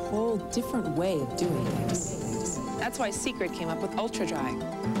takes a whole different way of doing things. That's why Secret came up with Ultra Dry.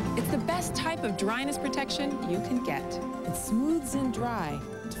 It's the best type of dryness protection you can get. It smooths in dry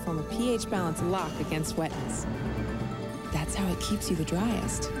to form a pH balance lock against wetness. That's how it keeps you the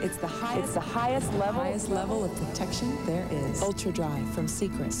driest. It's the highest level of protection there is. Ultra Dry from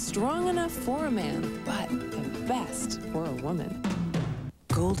Secret. Strong enough for a man, but the best for a woman.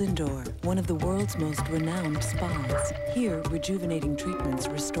 Golden Door, one of the world's most renowned spas. Here, rejuvenating treatments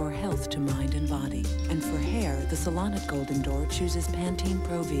restore health to mind and body. And for hair, the salon at Golden Door chooses Pantene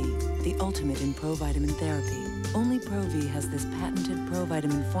Pro V, the ultimate in provitamin therapy. Only Pro V has this patented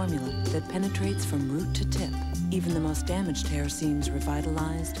provitamin formula that penetrates from root to tip. Even the most damaged hair seems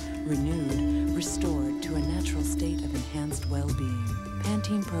revitalized, renewed, restored to a natural state of enhanced well-being.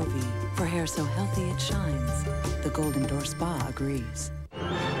 Pantene Pro V, for hair so healthy it shines. The Golden Door Spa agrees.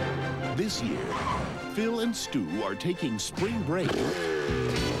 This year, Phil and Stu are taking spring break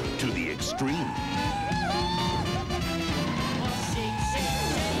to the extreme.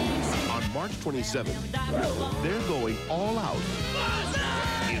 On March 27th, they're going all out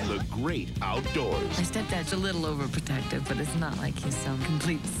in the great outdoors. My stepdad's a little overprotective, but it's not like he's some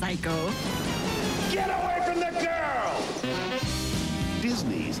complete psycho. Get away from the girl!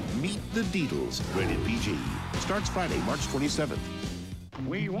 Disney's Meet the Deedles, rated PG. Starts Friday, March 27th.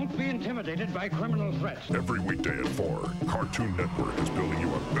 We won't be intimidated by criminal threats. Every weekday at 4, Cartoon Network is building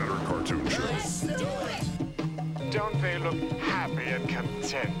you a better cartoon show. Let's do it! Don't they look happy and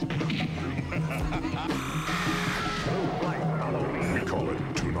content? We call it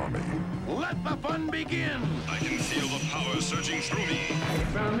Toonami. Let the fun begin! I can feel the power surging through me.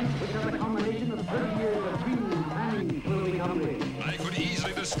 Experiments which are the combination of 30 years of dreaming, planning, will become real. I could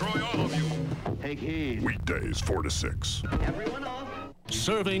easily destroy all of you. Take heed. Weekdays 4 to 6. Everyone off.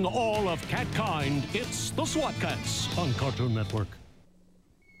 Serving all of cat kind, it's the SWAT Cats on Cartoon Network.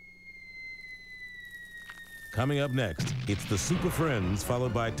 Coming up next, it's the SuperFriends,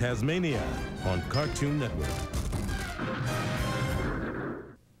 followed by Tasmania on Cartoon Network.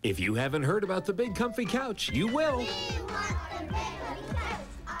 If you haven't heard about the Big Comfy Couch, you will.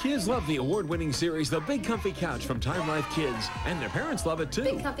 Kids love the award-winning series The Big Comfy Couch from Time Life Kids, and their parents love it too.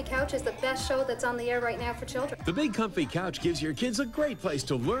 Big Comfy Couch is the best show that's on the air right now for children. The Big Comfy Couch gives your kids a great place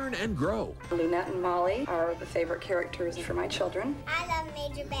to learn and grow. Lunette and Molly are the favorite characters for my children. I love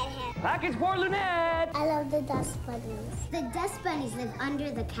Major Bedhead. Package for Lunette! I love the Dust Bunnies. The Dust Bunnies live under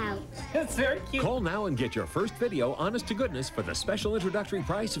the couch. It's very cute. Call now and get your first video, honest to goodness, for the special introductory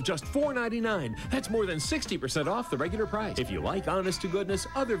price of just $4.99. That's more than 60% off the regular price. If you like honest to goodness,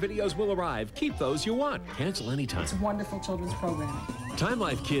 other videos will arrive. Keep those you want. Cancel anytime. It's a wonderful children's programming. Time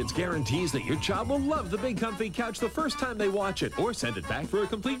Life Kids guarantees that your child will love the Big Comfy Couch the first time they watch it, or send it back for a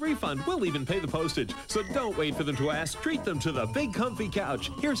complete refund. We'll even pay the postage. So don't wait for them to ask. Treat them to the Big Comfy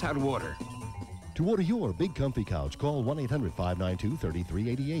Couch. Here's how to order. To order your Big Comfy Couch, call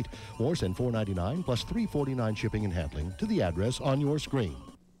 1-800-592-3388 or send $4.99 plus $3.49 shipping and handling to the address on your screen.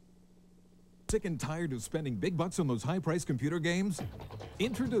 Sick and tired of spending big bucks on those high-priced computer games?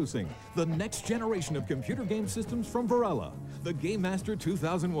 Introducing the next generation of computer game systems from Varela, the Game Master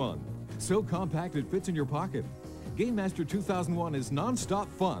 2001. So compact it fits in your pocket. Game Master 2001 is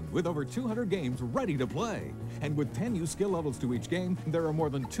non-stop fun with over 200 games ready to play. And with 10 new skill levels to each game, there are more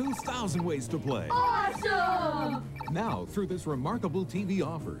than 2,000 ways to play. Awesome! Now, through this remarkable TV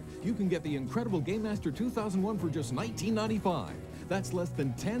offer, you can get the incredible Game Master 2001 for just $19.95. That's less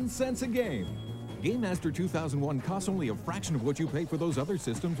than 10 cents a game. Game Master 2001 costs only a fraction of what you pay for those other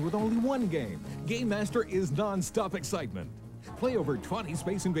systems with only one game. Game Master is non-stop excitement. Play over 20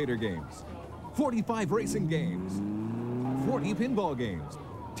 Space Invader games, 45 racing games, 40 pinball games,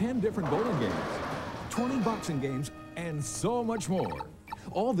 10 different bowling games, 20 boxing games, and so much more.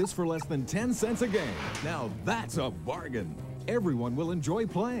 All this for less than 10 cents a game. Now that's a bargain. Everyone will enjoy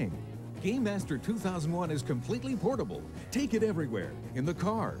playing. Game Master 2001 is completely portable. Take it everywhere, in the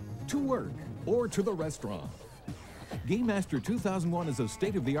car, to work, or to the restaurant. Game Master 2001 is a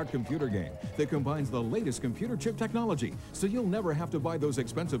state-of-the-art computer game that combines the latest computer chip technology, so you'll never have to buy those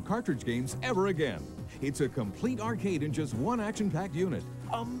expensive cartridge games ever again. It's a complete arcade in just one action-packed unit.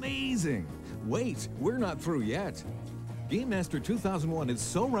 Amazing! Wait, we're not through yet. Game Master 2001 is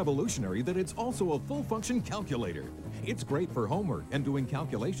so revolutionary that it's also a full-function calculator. It's great for homework and doing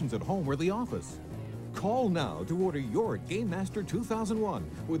calculations at home or the office. Call now to order your Game Master 2001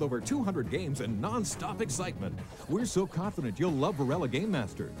 with over 200 games and non-stop excitement. We're so confident you'll love Varela Game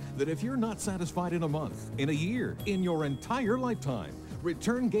Master that if you're not satisfied in a month, in a year, in your entire lifetime,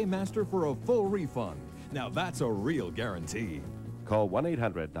 return Game Master for a full refund. Now that's a real guarantee. Call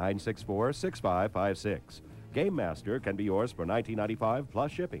 1-800-964-6556. Game Master can be yours for $19.95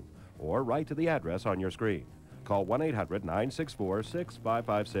 plus shipping, or write to the address on your screen. Call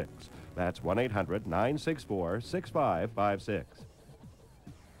 1-800-964-6556. That's 1-800-964-6556.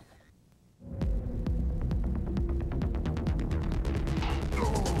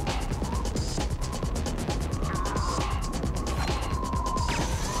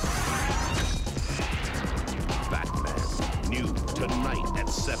 Batman, new tonight at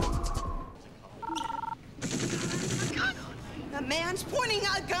 7. The man's pointing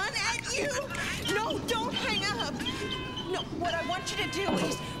a gun at you. No, don't hang up. No, what I want you to do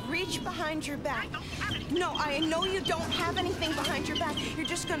is reach behind your back. No, I know you don't have anything behind your back. You're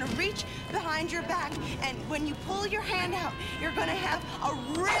just gonna reach behind your back, and when you pull your hand out, you're gonna have a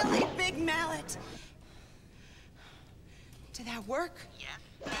really big mallet. Did that work? Yeah.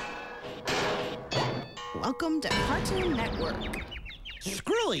 Welcome to Cartoon Network.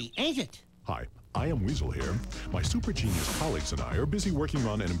 Screwy, ain't it? Hi, I am Weasel here. My super genius colleagues and I are busy working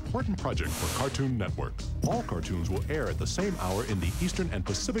on an important project for Cartoon Network. All cartoons will air at the same hour in the Eastern and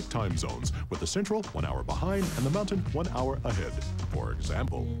Pacific time zones, with the Central 1 hour behind and the Mountain 1 hour ahead. For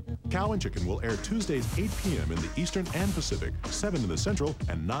example, Cow and Chicken will air Tuesdays 8 p.m. in the Eastern and Pacific, 7 in the Central,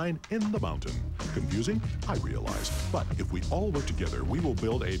 and 9 in the Mountain. Confusing? I realize. But if we all work together, we will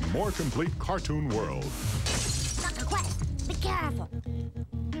build a more complete cartoon world. Dr. Quest, be careful.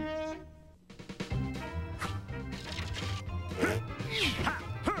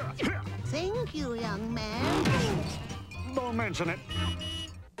 Thank you, young man. Don't mention it.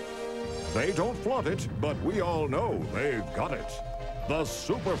 They don't flaunt it, but we all know they've got it. The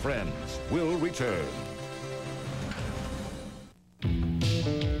SuperFriends will return.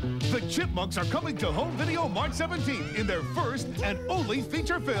 The Chipmunks are coming to home video March 17th in their first and only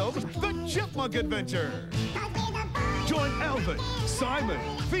feature film, The Chipmunk Adventure. Join Alvin, Simon,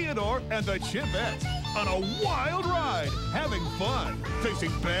 Theodore, and the Chipettes on a wild ride, having fun,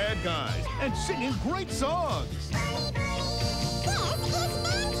 facing bad guys, and singing great songs.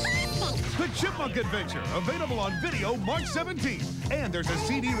 The Chipmunk Adventure, available on video March 17th. And there's a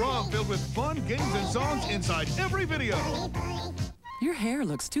CD-ROM filled with fun games and songs inside every video. Your hair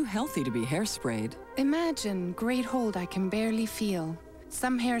looks too healthy to be hairsprayed. Imagine great hold I can barely feel.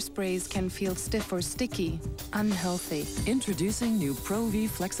 Some hairsprays can feel stiff or sticky, unhealthy. Introducing new Pro V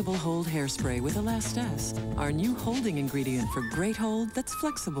Flexible Hold Hairspray with Elastase, our new holding ingredient for great hold that's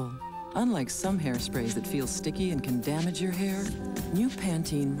flexible. Unlike some hairsprays that feel sticky and can damage your hair, new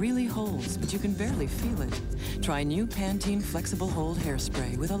Pantene really holds, but you can barely feel it. Try new Pantene Flexible Hold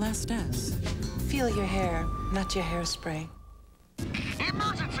Hairspray with Elastase. Feel your hair, not your hairspray.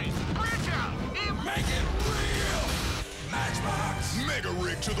 Emergency! Bridge out! Make it real! Matchbox! Mega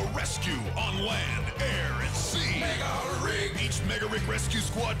Rig to the rescue on land, air, and sea. Mega Rig! Each Mega Rig rescue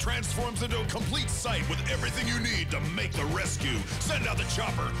squad transforms into a complete site with everything you need to make the rescue. Send out the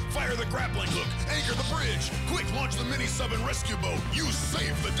chopper, fire the grappling hook, anchor the bridge. Quick, launch the mini sub and rescue boat. You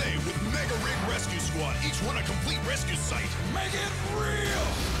save the day with Mega Rig Rescue Squad. Each one a complete rescue site. Make it real!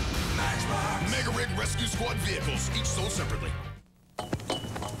 Matchbox! Mega Rig Rescue Squad vehicles, each sold separately.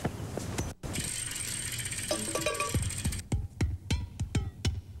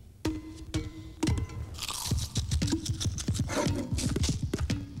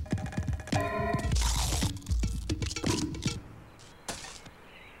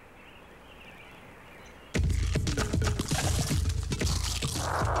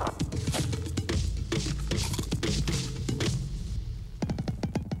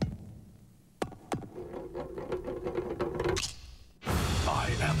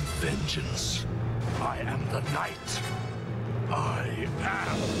 Vengeance. I am the Knight. I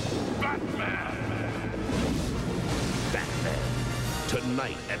am Batman. Batman,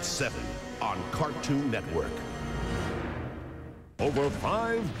 tonight at 7 on Cartoon Network. Over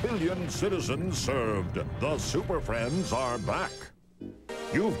 5 billion citizens served. The SuperFriends are back.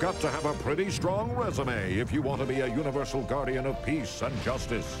 You've got to have a pretty strong resume if you want to be a universal guardian of peace and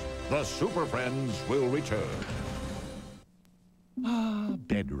justice. The SuperFriends will return. Ah,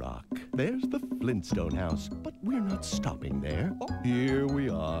 Bedrock. There's the Flintstone house, but we're not stopping there. Here we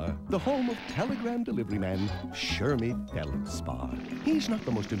are, the home of telegram delivery man, Shermy Feldspar. He's not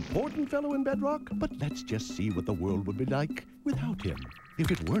the most important fellow in Bedrock, but let's just see what the world would be like without him. If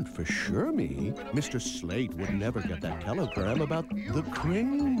it weren't for Shermy, Mr. Slate would never get that telegram about the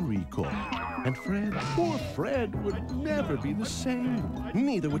crane recall. And Fred, poor Fred, would never be the same.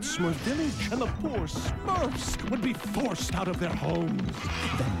 Neither would Smurf Village, and the poor Smurfs would be forced out of their homes.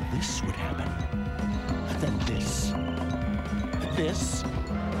 Then this would happen. Then this. This.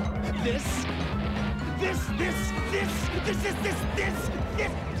 This. This.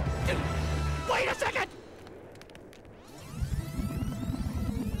 Wait a second!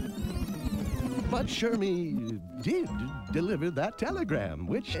 But Shermie did deliver that telegram,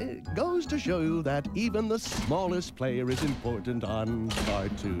 which goes to show you that even the smallest player is important on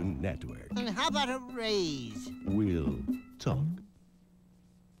Cartoon Network. And how about a raise? We'll talk.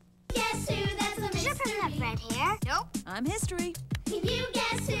 Guess who? That's the mystery. Does your person have red hair? Nope. I'm history. Can you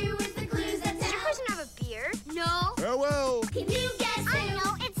guess who with the clues that tell? Does your person have a beard? No. Farewell. Can you guess who? I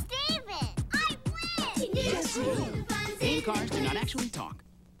know, it's David. I win. Can you guess who? Game cards do not actually talk.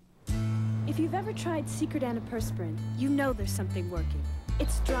 If you've ever tried secret antiperspirant, you know there's something working.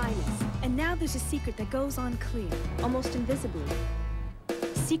 It's dryness, and now there's a secret that goes on clear, almost invisibly.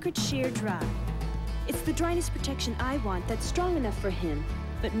 Secret Sheer Dry. It's the dryness protection I want that's strong enough for him,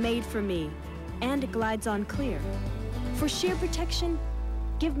 but made for me. And it glides on clear. For sheer protection,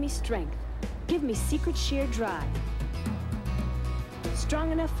 give me strength. Give me Secret Sheer Dry.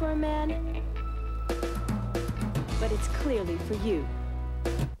 Strong enough for a man, but it's clearly for you.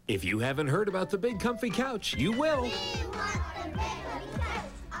 If you haven't heard about the Big Comfy Couch, you will.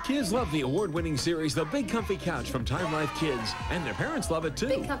 Kids love the award-winning series The Big Comfy Couch from Time Life Kids, and their parents love it too.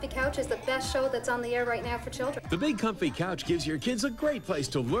 Big Comfy Couch is the best show that's on the air right now for children. The Big Comfy Couch gives your kids a great place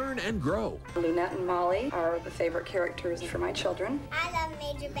to learn and grow. Lunette and Molly are the favorite characters for my children. I love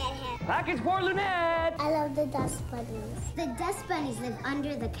Major Bedhead. Package for Lunette! I love the dust bunnies. The dust bunnies live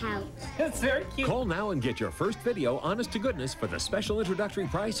under the couch. That's very cute. Call now and get your first video, honest to goodness, for the special introductory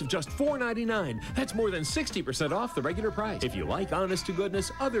price of just $4.99. That's more than 60% off the regular price. If you like honest to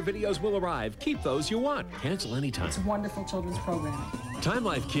goodness, other videos will arrive. Keep those you want. Cancel anytime. It's a wonderful children's program. Time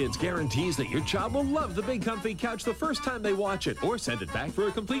Life Kids guarantees that your child will love the Big Comfy Couch the first time they watch it, or send it back for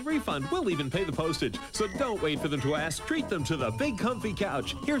a complete refund. We'll even pay the postage. So don't wait for them to ask. Treat them to the Big Comfy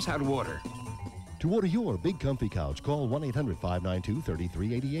Couch. Here's how to order. To order your Big Comfy Couch, call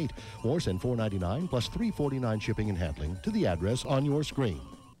 1-800-592-3388 or send $4.99 plus $3.49 shipping and handling to the address on your screen.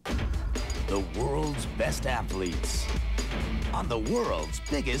 The world's best athletes on the world's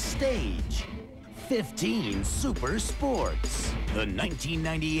biggest stage. 15 super sports. The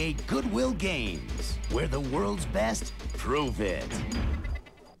 1998 Goodwill Games, where the world's best prove it.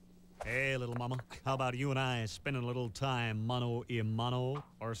 Hey, little mama, how about you and I spending a little time mano a mano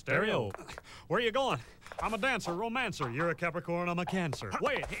or stereo? Where you going? I'm a dancer, romancer. You're a Capricorn, I'm a Cancer.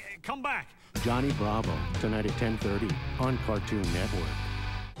 Wait, hey, come back. Johnny Bravo, tonight at 10:30 on Cartoon Network.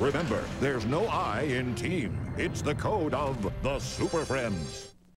 Remember, there's no I in team. It's the code of the SuperFriends.